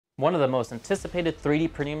One of the most anticipated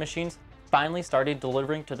 3D printing machines finally started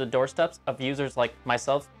delivering to the doorsteps of users like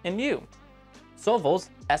myself and you.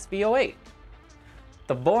 Sovol's SV08.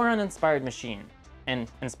 The Voron-inspired machine, and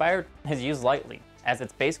inspired is used lightly, as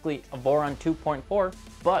it's basically a Voron 2.4,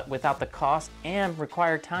 but without the cost and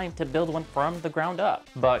required time to build one from the ground up.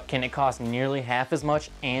 But can it cost nearly half as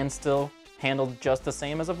much and still handle just the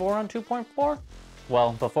same as a Voron 2.4?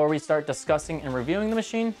 Well, before we start discussing and reviewing the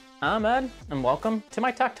machine, I'm Ed, and welcome to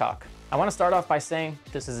my Tech Talk. I want to start off by saying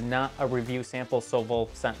this is not a review sample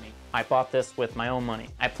Sovol sent me. I bought this with my own money.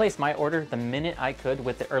 I placed my order the minute I could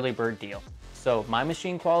with the early bird deal, so my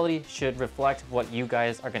machine quality should reflect what you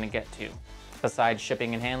guys are going to get to, besides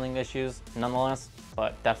shipping and handling issues nonetheless,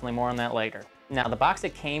 but definitely more on that later. Now, the box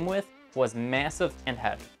it came with was massive and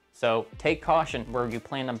heavy, so take caution where you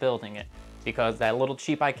plan on building it, because that little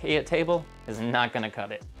cheap IKEA table is not gonna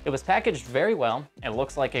cut it. It was packaged very well. It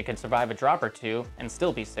looks like it could survive a drop or two and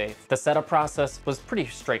still be safe. The setup process was pretty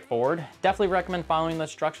straightforward. Definitely recommend following the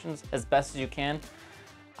instructions as best as you can.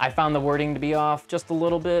 I found the wording to be off just a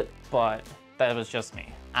little bit, but that was just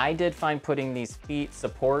me. I did find putting these feet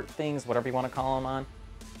support things, whatever you wanna call them on,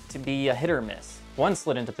 to be a hit or miss. One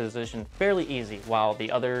slid into position fairly easy, while the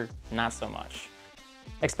other not so much.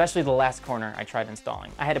 Especially the last corner I tried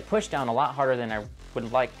installing. I had to push down a lot harder than I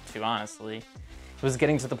would like to, honestly. It was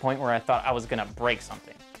getting to the point where I thought I was gonna break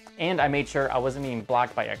something. And I made sure I wasn't being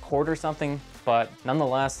blocked by a cord or something, but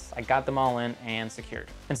nonetheless, I got them all in and secured.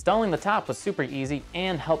 Installing the top was super easy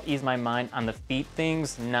and helped ease my mind on the feet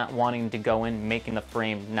things not wanting to go in, making the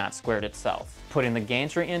frame not squared itself. Putting the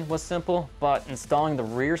gantry in was simple, but installing the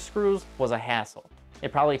rear screws was a hassle.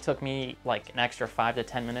 It probably took me like an extra 5 to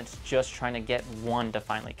 10 minutes just trying to get one to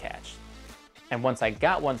finally catch. And once I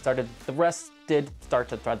got one started, the rest did start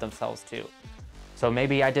to thread themselves too. So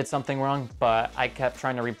maybe I did something wrong, but I kept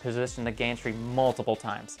trying to reposition the gantry multiple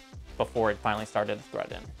times before it finally started to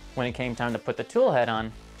thread in. When it came time to put the tool head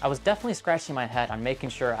on, I was definitely scratching my head on making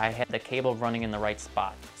sure I had the cable running in the right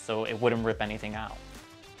spot so it wouldn't rip anything out.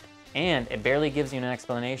 And it barely gives you an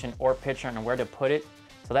explanation or picture on where to put it,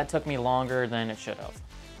 so that took me longer than it should have.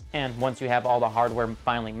 And once you have all the hardware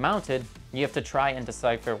finally mounted, you have to try and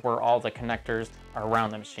decipher where all the connectors are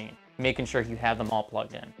around the machine, making sure you have them all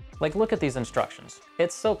plugged in. Like, look at these instructions.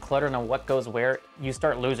 It's so cluttered on what goes where, you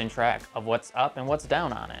start losing track of what's up and what's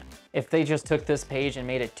down on it. If they just took this page and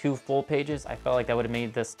made it 2 full pages, I felt like that would have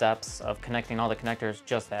made the steps of connecting all the connectors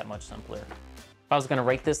just that much simpler. If I was gonna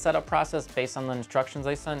rate this setup process based on the instructions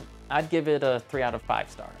they sent, I'd give it a 3 out of 5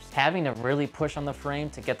 stars. Having to really push on the frame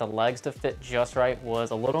to get the legs to fit just right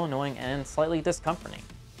was a little annoying and slightly discomforting,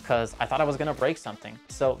 because I thought I was gonna break something,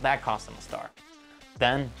 so that cost them a star.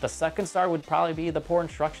 Then the second star would probably be the poor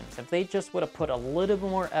instructions. If they just would have put a little bit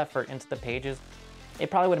more effort into the pages, it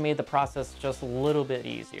probably would have made the process just a little bit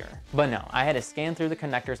easier. But no, I had to scan through the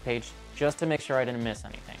connectors page just to make sure I didn't miss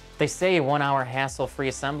anything. They say 1 hour hassle-free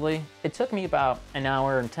assembly. It took me about an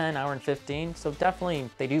hour and 10, hour and 15, so definitely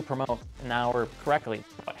they do promote an hour correctly,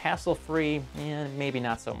 but hassle-free, maybe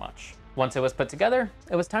not so much. Once it was put together,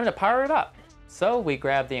 it was time to power it up. So we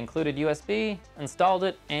grabbed the included USB, installed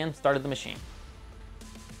it, and started the machine.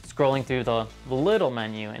 Scrolling through the little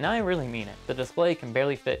menu, and I really mean it, the display can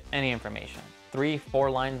barely fit any information.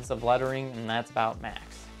 3-4 lines of lettering, and that's about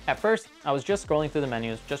max. At first, I was just scrolling through the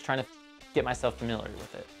menus, just trying to get myself familiar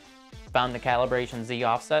with it. Found the calibration Z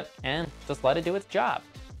offset, and just let it do its job.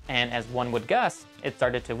 And as one would guess, it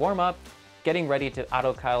started to warm up, getting ready to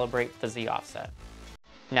auto-calibrate the Z offset.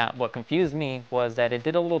 Now, what confused me was that it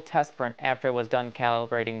did a little test print after it was done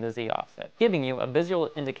calibrating the Z offset, giving you a visual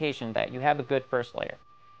indication that you have a good first layer,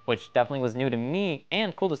 which definitely was new to me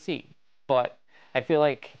and cool to see. But I feel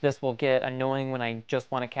like this will get annoying when I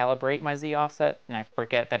just want to calibrate my Z offset and I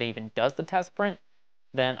forget that it even does the test print.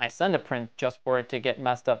 Then I send a print just for it to get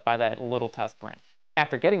messed up by that little test print.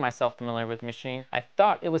 After getting myself familiar with the machine, I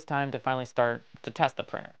thought it was time to finally start to test the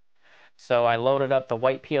printer. So I loaded up the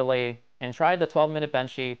white PLA and tried the 12-minute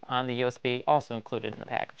benchy on the USB also included in the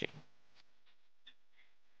packaging.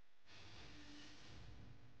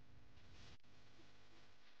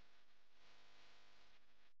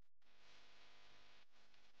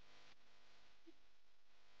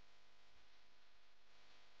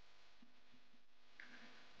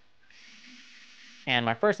 And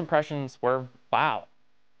my first impressions were wow,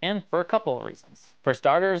 and for a couple of reasons. For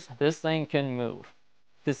starters, this thing can move.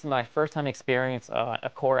 This is my first time experience a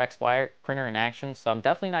Core XY printer in action, so I'm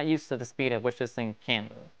definitely not used to the speed at which this thing can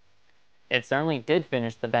move. It certainly did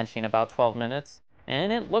finish the benchy in about 12 minutes,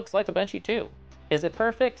 and it looks like the benchy too. Is it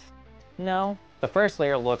perfect? No, The first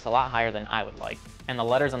layer looks a lot higher than I would like, and the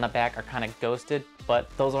letters on the back are kind of ghosted, but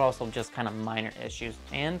those are also just kind of minor issues,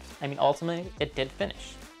 and I mean ultimately it did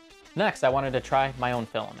finish. Next, I wanted to try my own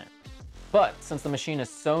filament. But since the machine is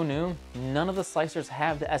so new, none of the slicers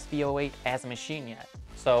have the SV08 as a machine yet.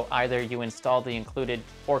 So either you install the included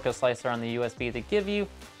Orca slicer on the USB they give you,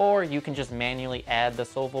 or you can just manually add the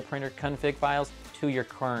Sovol printer config files to your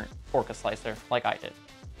current Orca slicer like I did.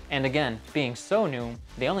 And again, being so new,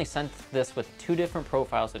 they only sent this with 2 different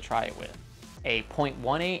profiles to try it with, a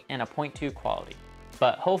 0.18 and a 0.2 quality.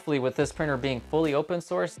 But hopefully with this printer being fully open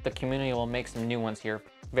source, the community will make some new ones here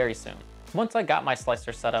very soon. Once I got my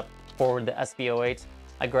slicer set up for the SV08,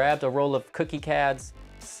 I grabbed a roll of cookie CADs,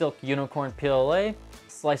 silk unicorn PLA,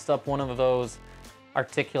 sliced up one of those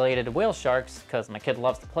articulated whale sharks because my kid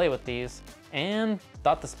loves to play with these, and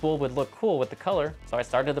thought the spool would look cool with the color, so I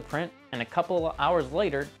started the print, and a couple of hours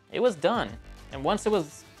later, it was done. And once it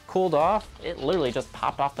was cooled off, it literally just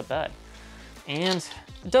popped off the bed. And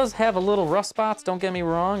it does have a little rust spots, don't get me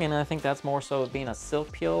wrong, and I think that's more so being a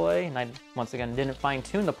silk PLA, and I, once again, didn't fine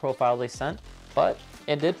tune the profile they sent, but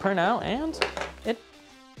it did print out, and it,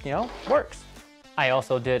 works. I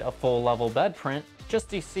also did a full level bed print, just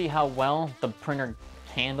to see how well the printer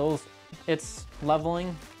handles its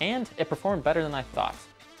leveling, and it performed better than I thought.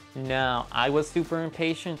 Now, I was super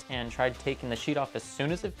impatient and tried taking the sheet off as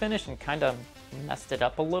soon as it finished and kind of messed it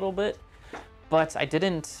up a little bit, but I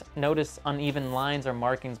didn't notice uneven lines or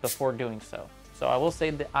markings before doing so. So I will say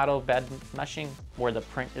the auto bed meshing where the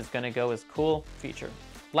print is going to go is cool feature.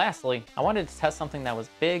 Lastly, I wanted to test something that was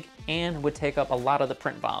big and would take up a lot of the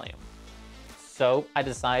print volume. So I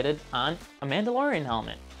decided on a Mandalorian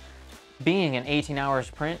helmet. Being an 18 hours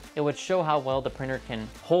print, it would show how well the printer can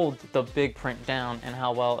hold the big print down and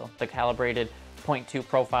how well the calibrated 0.2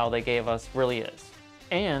 profile they gave us really is.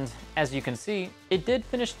 And as you can see, it did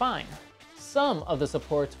finish fine. Some of the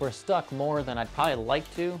supports were stuck more than I'd probably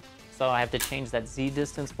like to, so I have to change that Z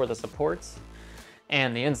distance for the supports.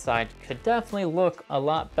 And the inside could definitely look a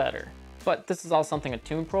lot better. But this is all something a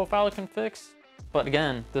tune profile can fix. But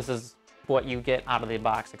again, this is what you get out of the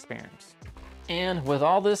box experience. And with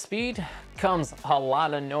all this speed comes a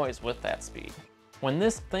lot of noise with that speed. When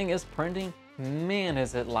this thing is printing, man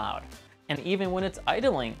is it loud. And even when it's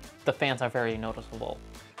idling, the fans are very noticeable.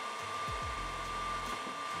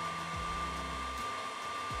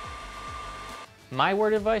 My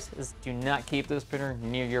word advice is do not keep this printer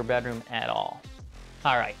near your bedroom at all.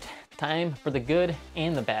 All right, time for the good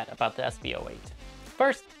and the bad about the SV08.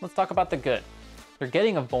 First, let's talk about the good. You're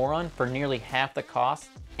getting a Boron for nearly half the cost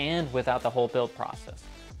and without the whole build process.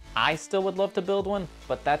 I still would love to build one,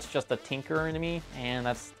 but that's just a tinkerer in me, and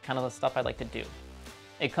that's kind of the stuff I like to do.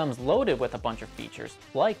 It comes loaded with a bunch of features,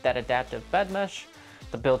 like that adaptive bed mesh,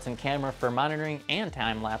 the built-in camera for monitoring and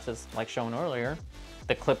time lapses like shown earlier,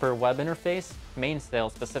 the Clipper web interface, mainsail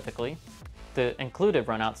specifically, the included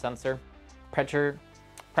runout sensor, pressure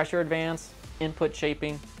advance, input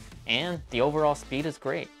shaping, and the overall speed is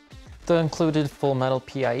great. The included full metal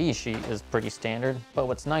PIE sheet is pretty standard, but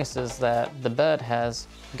what's nice is that the bed has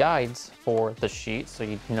guides for the sheet so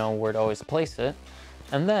you know where to always place it,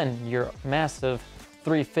 and then your massive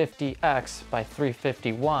 350X by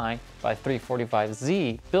 350Y by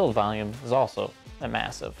 345Z build volume is also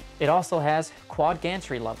massive. It also has quad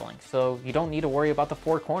gantry leveling, so you don't need to worry about the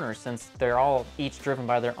 4 corners since they're all each driven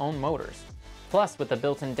by their own motors. Plus, with the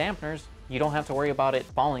built-in dampeners, you don't have to worry about it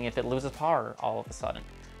falling if it loses power all of a sudden.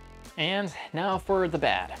 And now for the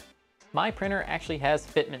bad. My printer actually has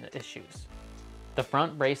fitment issues. The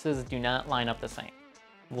front braces do not line up the same.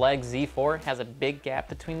 Leg Z4 has a big gap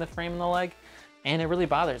between the frame and the leg, and it really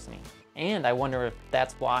bothers me. And I wonder if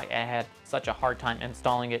that's why I had such a hard time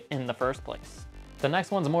installing it in the first place. The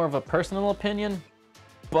next one's more of a personal opinion,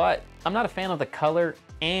 but I'm not a fan of the color,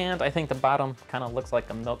 and I think the bottom kind of looks like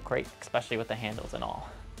a milk crate, especially with the handles and all.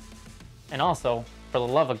 And also, for the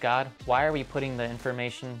love of God, why are we putting the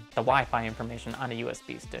information, the Wi-Fi information on a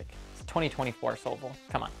USB stick? It's 2024 Sovol,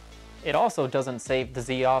 come on. It also doesn't save the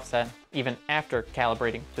Z offset even after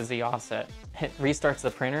calibrating the Z offset. It restarts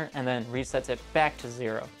the printer and then resets it back to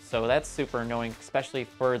 0. So that's super annoying, especially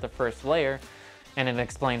for the first layer. And it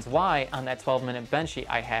explains why on that 12-minute bench sheet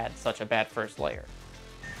I had such a bad first layer.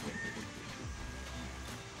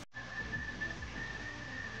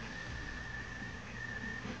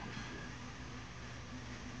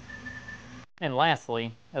 And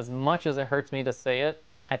lastly, as much as it hurts me to say it,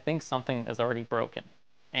 I think something is already broken.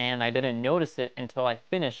 And I didn't notice it until I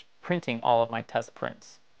finished printing all of my test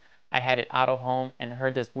prints. I had it auto home and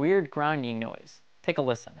heard this weird grinding noise. Take a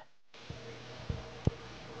listen.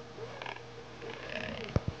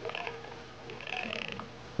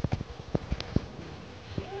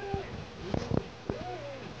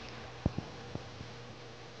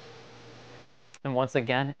 And once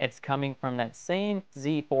again, it's coming from that same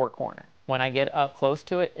Z4 corner. When I get up close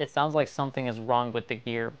to it, it sounds like something is wrong with the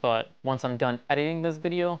gear, but once I'm done editing this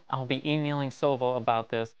video, I'll be emailing Sovol about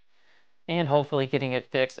this and hopefully getting it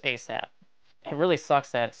fixed ASAP. It really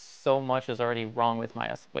sucks that so much is already wrong with my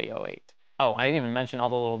SV08. Oh, I didn't even mention all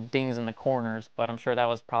the little dings in the corners, but I'm sure that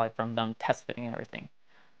was probably from them test fitting and everything.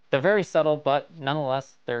 They're very subtle, but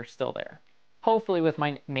nonetheless, they're still there. Hopefully with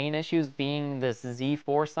my main issues being this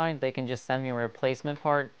Z4 side, they can just send me a replacement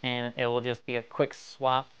part and it will just be a quick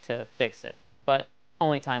swap to fix it. But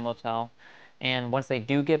only time will tell. And once they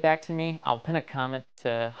do get back to me, I'll pin a comment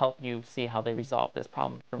to help you see how they resolve this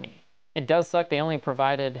problem for me. It does suck they only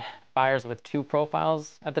provided buyers with 2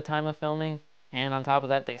 profiles at the time of filming, and on top of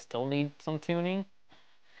that, they still need some tuning.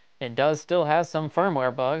 It does still have some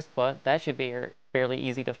firmware bugs, but that should be fairly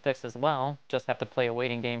easy to fix as well. Just have to play a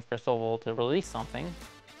waiting game for Sovol to release something.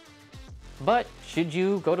 But should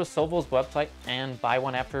you go to Sovol's website and buy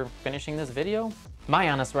one after finishing this video? My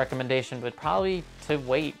honest recommendation would probably to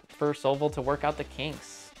wait for Sovol to work out the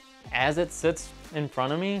kinks. As it sits in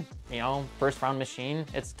front of me, you know, first round machine,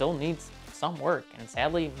 it still needs some work, and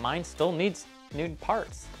sadly mine still needs new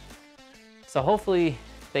parts. So hopefully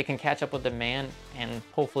they can catch up with demand, and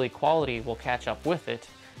hopefully quality will catch up with it.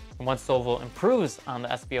 And once Sovol improves on the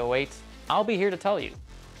SV08, I'll be here to tell you.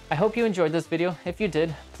 I hope you enjoyed this video. If you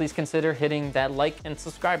did, please consider hitting that like and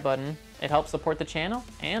subscribe button. It helps support the channel,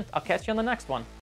 and I'll catch you on the next one.